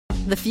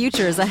The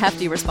future is a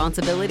hefty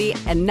responsibility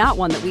and not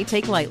one that we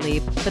take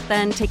lightly, but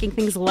then taking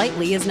things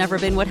lightly has never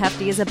been what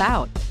Hefty is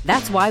about.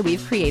 That's why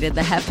we've created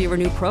the Hefty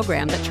Renew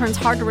program that turns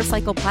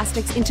hard-to-recycle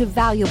plastics into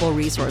valuable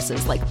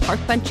resources like park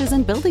benches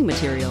and building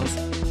materials.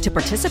 To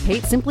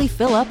participate, simply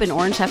fill up an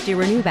orange Hefty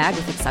Renew bag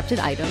with accepted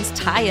items,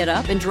 tie it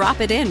up, and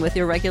drop it in with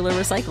your regular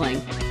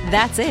recycling.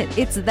 That's it.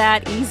 It's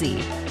that easy.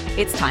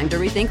 It's time to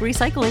rethink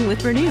recycling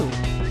with Renew.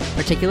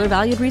 Particular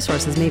valued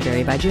resources may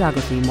vary by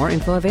geography. More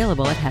info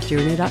available at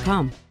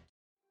heftyrenew.com.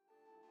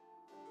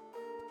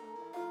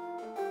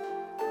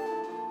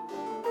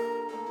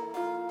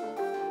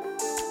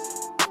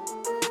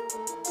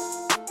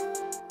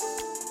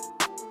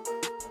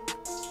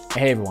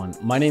 Hey everyone,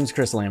 my name is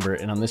Chris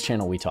Lambert, and on this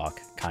channel we talk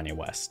Kanye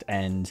West.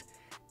 And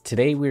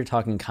today we're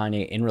talking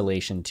Kanye in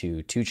relation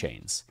to 2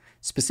 Chainz,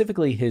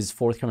 specifically his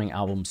forthcoming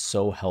album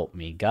So Help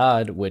Me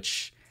God,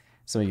 which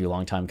some of you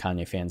longtime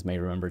Kanye fans may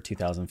remember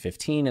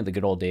 2015 and the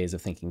good old days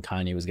of thinking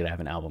Kanye was going to have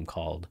an album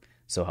called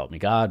So Help Me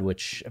God,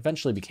 which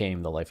eventually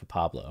became The Life of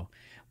Pablo.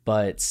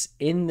 But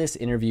in this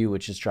interview,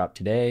 which is dropped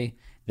today,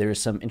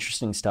 there's some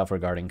interesting stuff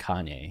regarding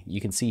Kanye.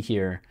 You can see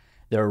here,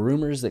 there are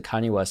rumors that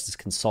Kanye West is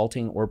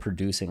consulting or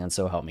producing on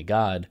So Help Me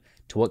God.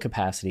 To what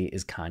capacity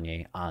is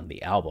Kanye on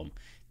the album?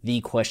 The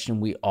question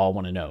we all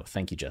want to know.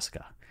 Thank you,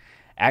 Jessica.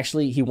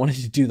 Actually, he wanted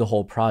to do the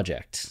whole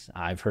project.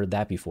 I've heard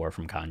that before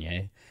from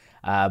Kanye.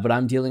 But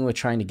I'm dealing with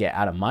trying to get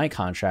out of my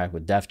contract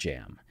with Def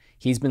Jam.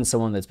 He's been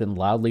someone that's been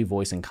loudly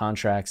voicing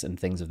contracts and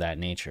things of that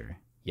nature.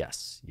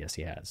 Yes,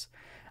 he has.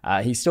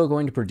 He's still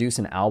going to produce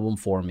an album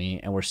for me,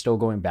 and we're still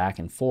going back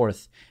and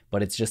forth,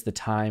 but it's just the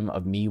time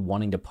of me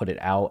wanting to put it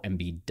out and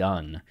be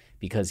done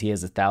because he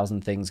has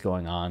 1,000 things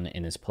going on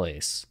in his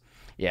place.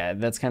 Yeah,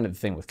 that's kind of the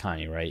thing with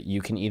Kanye, right?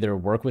 You can either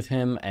work with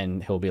him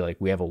and he'll be like,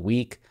 we have a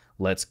week,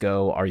 let's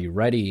go, are you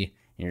ready?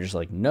 And you're just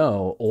like,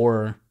 no,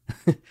 or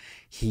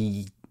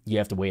you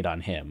have to wait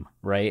on him,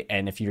 right?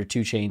 And if you're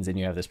 2 Chainz and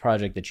you have this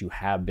project that you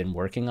have been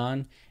working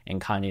on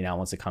and Kanye now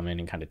wants to come in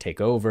and kind of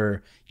take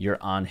over,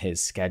 you're on his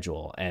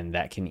schedule, and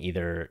that can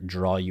either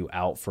draw you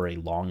out for a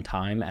long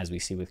time, as we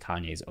see with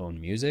Kanye's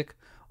own music,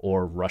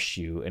 or rush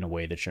you in a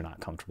way that you're not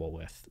comfortable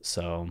with.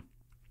 So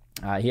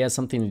he has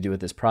something to do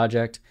with this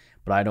project,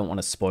 but I don't want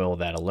to spoil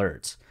that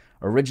alert.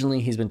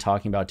 Originally, he's been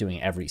talking about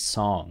doing every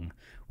song.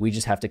 We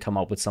just have to come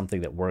up with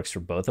something that works for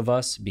both of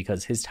us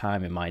because his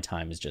time and my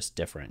time is just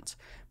different.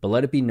 But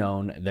let it be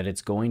known that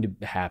it's going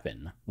to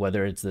happen,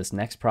 whether it's this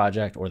next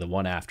project or the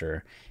one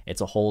after.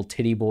 It's a whole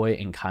Titty Boy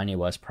and Kanye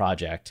West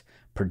project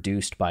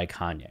produced by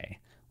Kanye.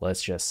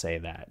 Let's just say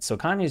that. So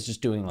Kanye's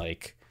just doing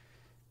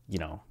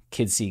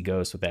Kids See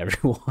Ghosts with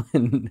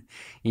everyone.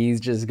 He's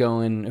just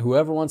going,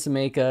 whoever wants to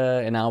make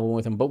an album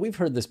with him. But we've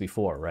heard this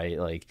before, right?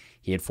 Like,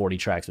 he had 40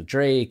 tracks with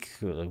Drake.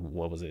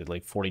 What was it?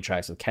 Like 40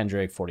 tracks with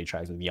Kendrick, 40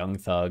 tracks with Young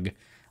Thug.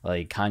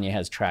 Like, Kanye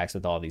has tracks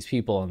with all these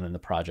people, and then the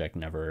project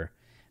never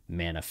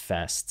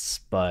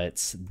manifests.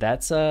 But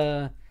that's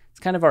it's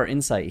kind of our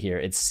insight here.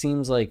 It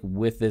seems like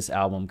with this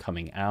album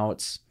coming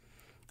out,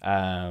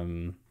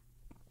 you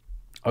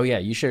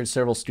shared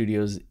several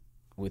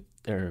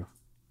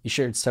You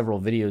shared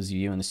several videos of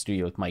you in the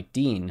studio with Mike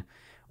Dean.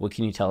 What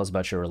can you tell us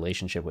about your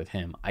relationship with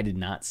him? I did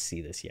not see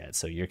this yet,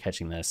 so you're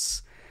catching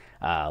this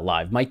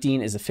live. Mike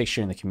Dean is a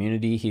fixture in the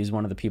community. He's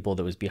one of the people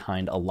that was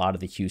behind a lot of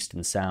the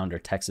Houston sound or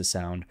Texas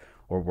sound,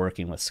 or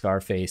working with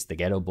Scarface, the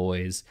Ghetto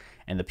Boys,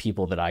 and the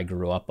people that I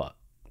grew up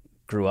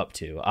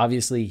to.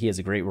 Obviously, he has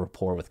a great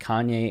rapport with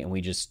Kanye, and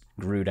we just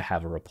grew to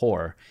have a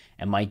rapport.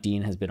 And Mike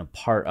Dean has been a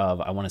part of,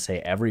 I want to say,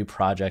 every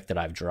project that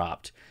I've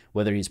dropped,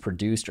 whether he's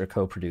produced or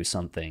co-produced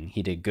something.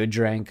 He did Good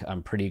Drank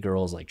on Pretty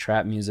Girls Like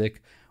Trap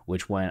Music,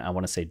 which went, I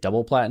want to say,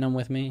 double platinum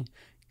with me.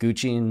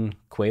 Gucci and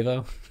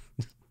Quavo.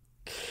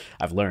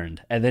 I've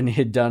learned. And then he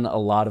had done a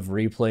lot of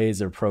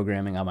replays or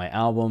programming on my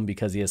album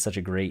because he has such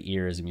a great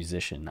ear as a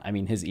musician. I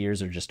mean, his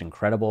ears are just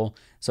incredible.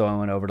 So I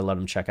went over to let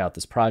him check out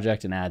this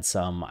project and add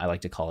some, I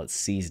like to call it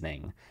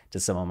seasoning, to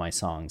some of my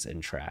songs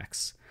and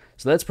tracks.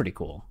 So that's pretty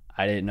cool.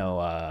 I didn't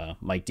know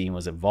Mike Dean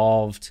was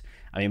involved.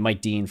 I mean,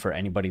 Mike Dean, for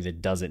anybody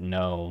that doesn't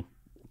know,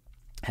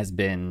 has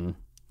been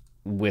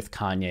with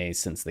Kanye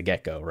since the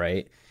get-go,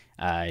 right?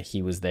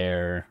 He was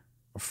there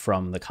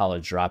from the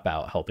College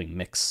Dropout, helping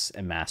mix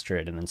and master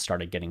it, and then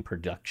started getting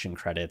production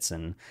credits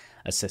and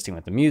assisting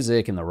with the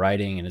music and the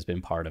writing, and has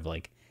been part of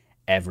like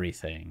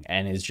everything,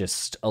 and is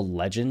just a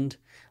legend.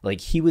 Like,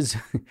 he was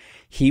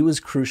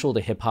crucial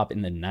to hip hop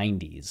in the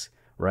 90s,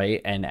 right?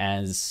 And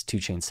as 2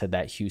 Chainz said,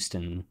 that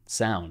Houston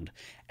sound.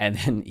 And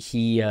then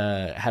he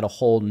had a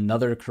whole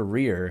nother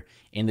career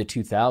in the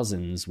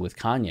 2000s with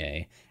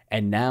Kanye,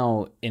 and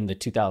now in the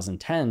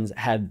 2010s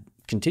had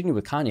continued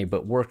with Kanye,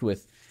 but worked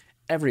with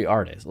every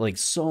artist, like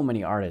so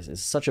many artists.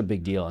 Is such a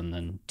big deal. And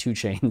then 2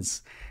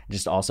 Chainz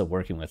just also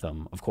working with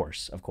them, of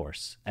course.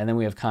 And then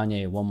we have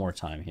Kanye one more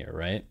time here,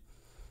 right?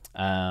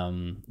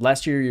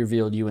 Last year you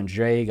revealed you and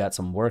Dre got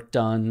some work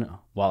done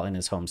while in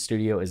his home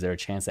studio. Is there a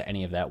chance that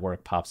any of that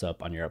work pops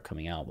up on your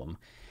upcoming album?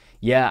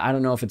 Yeah, I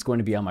don't know if it's going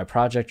to be on my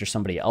project or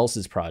somebody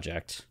else's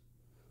project.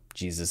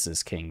 Jesus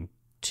is King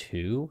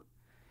 2.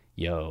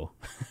 yo.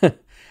 But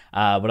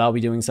I'll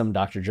be doing some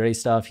Dr. Dre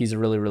stuff. He's a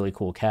really, really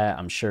cool cat.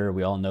 I'm sure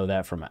we all know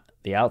that from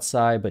the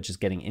outside, but just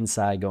getting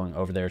inside, going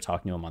over there,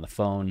 talking to him on the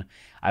phone.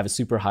 I have a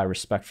super high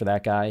respect for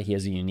that guy. He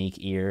has a unique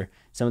ear.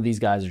 Some of these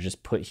guys are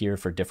just put here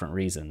for different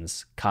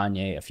reasons.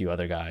 Kanye, a few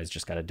other guys,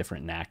 just got a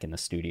different knack in the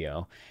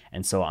studio.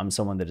 And so I'm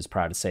someone that is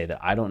proud to say that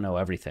I don't know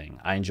everything.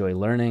 I enjoy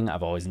learning.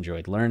 I've always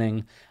enjoyed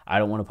learning. I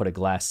don't want to put a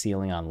glass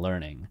ceiling on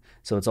learning.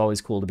 So it's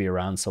always cool to be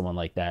around someone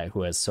like that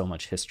who has so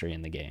much history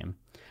in the game.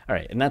 All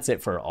right, and that's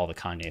it for all the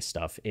Kanye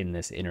stuff in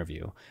this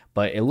interview.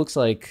 But it looks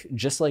like,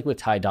 just like with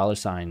Ty Dolla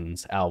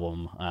 $ign's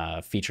album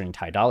featuring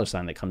Ty Dolla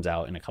 $ign that comes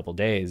out in a couple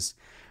days,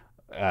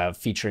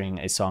 featuring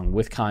a song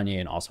with Kanye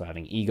and also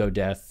having Ego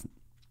Death,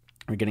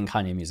 we're getting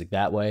Kanye music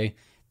that way.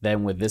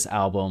 Then with this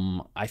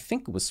album, I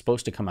think it was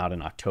supposed to come out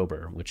in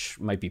October, which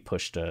might be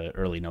pushed to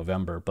early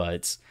November,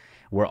 but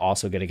we're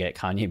also going to get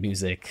Kanye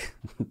music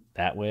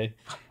that way.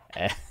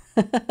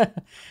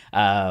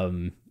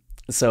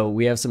 So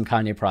we have some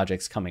Kanye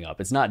projects coming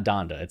up. It's not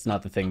Donda. It's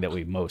not the thing that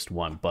we most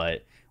want,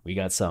 but we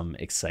got some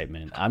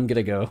excitement. I'm going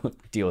to go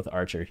deal with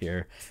Archer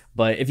here.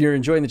 But if you're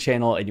enjoying the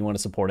channel and you want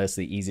to support us,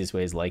 the easiest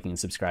way is liking,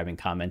 subscribing,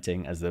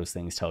 commenting, as those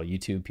things tell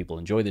YouTube people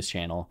enjoy this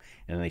channel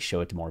and then they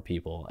show it to more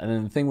people. And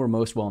then the thing we're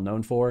most well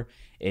known for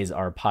is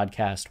our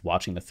podcast,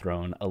 Watching the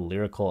Throne, a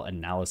lyrical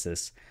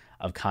analysis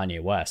of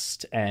Kanye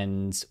West.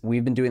 And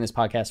we've been doing this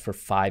podcast for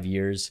 5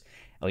 years.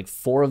 Like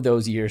 4 of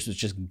those years was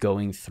just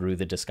going through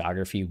the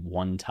discography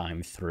one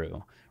time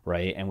through,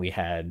 right? And we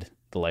had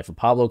The Life of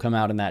Pablo come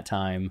out in that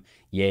time,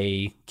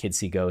 Ye, Kids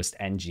See Ghost,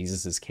 and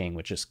Jesus is King,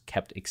 which just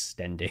kept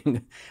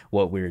extending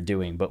what we were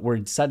doing. But we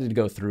decided to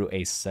go through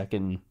a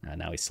second,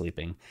 now he's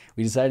sleeping.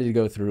 We decided to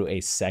go through a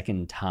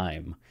second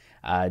time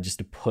just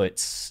to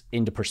put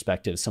into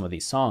perspective some of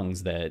these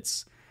songs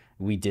that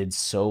we did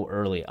so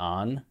early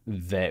on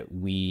that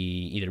we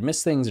either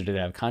missed things or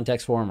didn't have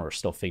context for them or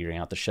still figuring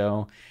out the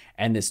show.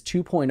 And this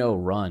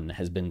 2.0 run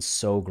has been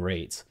so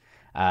great.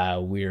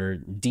 We're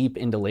deep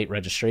into late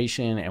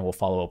registration and we'll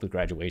follow up with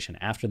graduation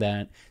after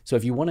that. So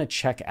if you want to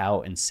check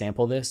out and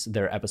sample this,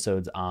 there are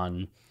episodes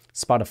on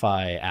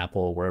Spotify,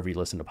 Apple, wherever you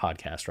listen to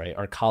podcasts, right?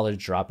 Our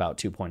College Dropout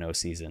 2.0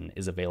 season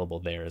is available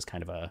there as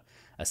kind of a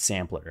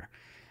sampler.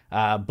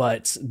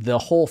 But the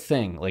whole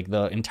thing, like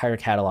the entire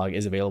catalog,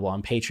 is available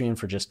on Patreon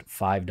for just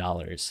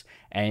 $5.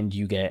 And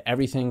you get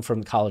everything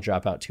from College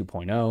Dropout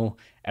 2.0,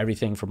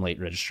 everything from Late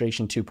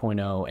Registration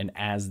 2.0, and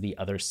as the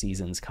other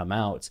seasons come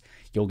out,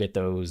 you'll get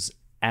those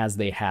as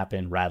they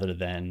happen rather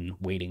than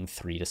waiting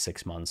 3 to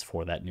 6 months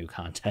for that new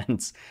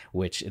content,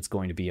 which it's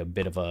going to be a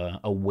bit of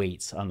a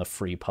wait on the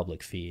free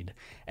public feed.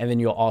 And then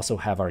you'll also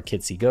have our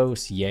Kids See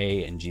Ghost,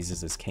 Ye, and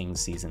Jesus is King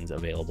seasons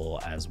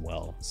available as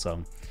well.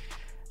 So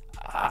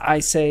I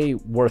say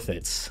worth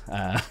it.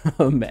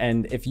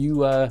 And if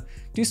you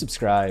do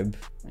subscribe,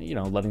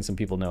 letting some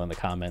people know in the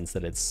comments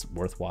that it's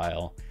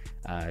worthwhile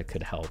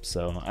could help.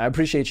 So I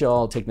appreciate you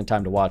all taking the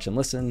time to watch and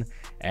listen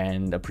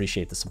and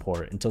appreciate the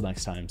support. Until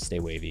next time, stay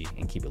wavy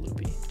and keep it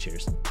loopy.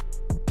 Cheers.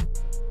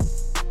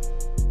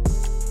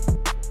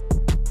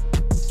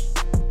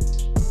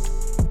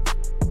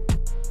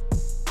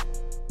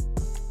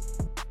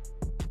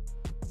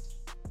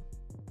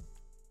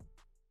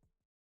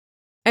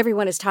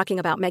 Everyone is talking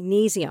about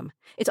magnesium.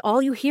 It's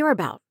all you hear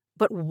about.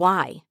 But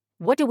why?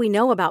 What do we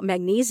know about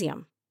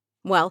magnesium?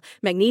 Well,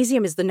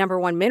 magnesium is the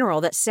 #1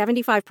 mineral that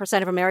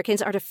 75% of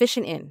Americans are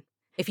deficient in.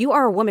 If you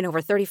are a woman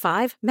over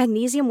 35,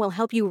 magnesium will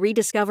help you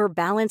rediscover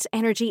balance,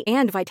 energy,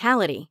 and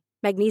vitality.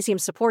 Magnesium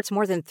supports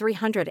more than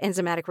 300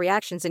 enzymatic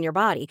reactions in your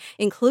body,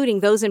 including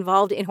those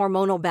involved in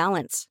hormonal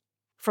balance.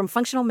 From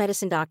functional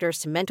medicine doctors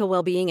to mental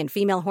well-being and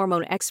female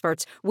hormone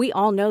experts, we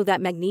all know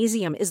that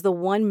magnesium is the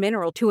one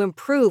mineral to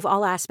improve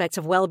all aspects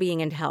of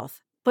well-being and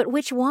health. But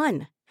which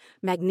one?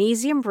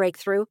 Magnesium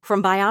Breakthrough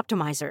from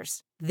Bioptimizers,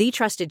 the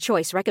trusted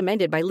choice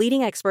recommended by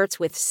leading experts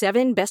with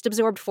 7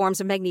 best-absorbed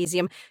forms of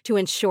magnesium to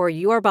ensure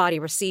your body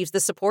receives the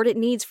support it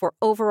needs for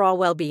overall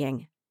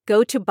well-being.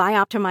 Go to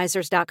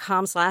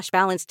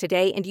bioptimizers.com/balance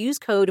today and use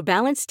code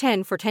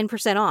BALANCE10 for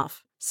 10%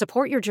 off.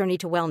 Support your journey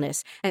to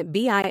wellness at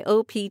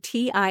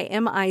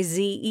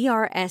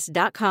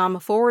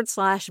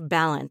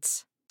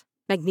bioptimizers.com/balance.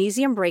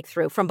 Magnesium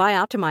Breakthrough from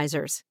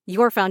Bioptimizers,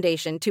 your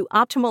foundation to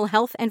optimal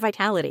health and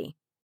vitality.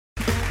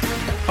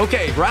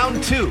 Okay,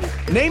 round 2.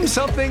 Name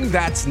something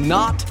that's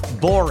not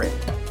boring.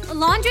 A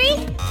laundry?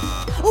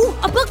 Ooh,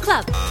 a book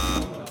club.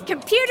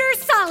 Computer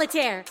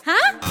solitaire,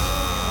 huh?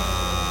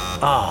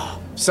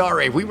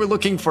 Sorry, we were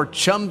looking for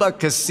Chumba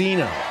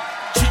Casino.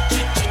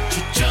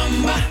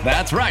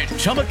 That's right.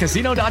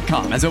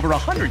 ChumbaCasino.com has over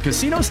 100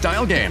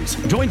 casino-style games.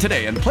 Join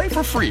today and play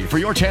for free for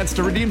your chance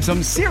to redeem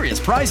some serious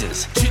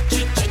prizes.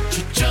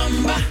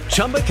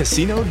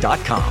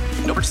 ChumbaCasino.com.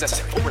 No purchase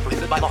necessary. Void where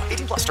prohibited by law.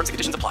 18+ terms and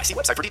conditions apply. See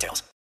website for details.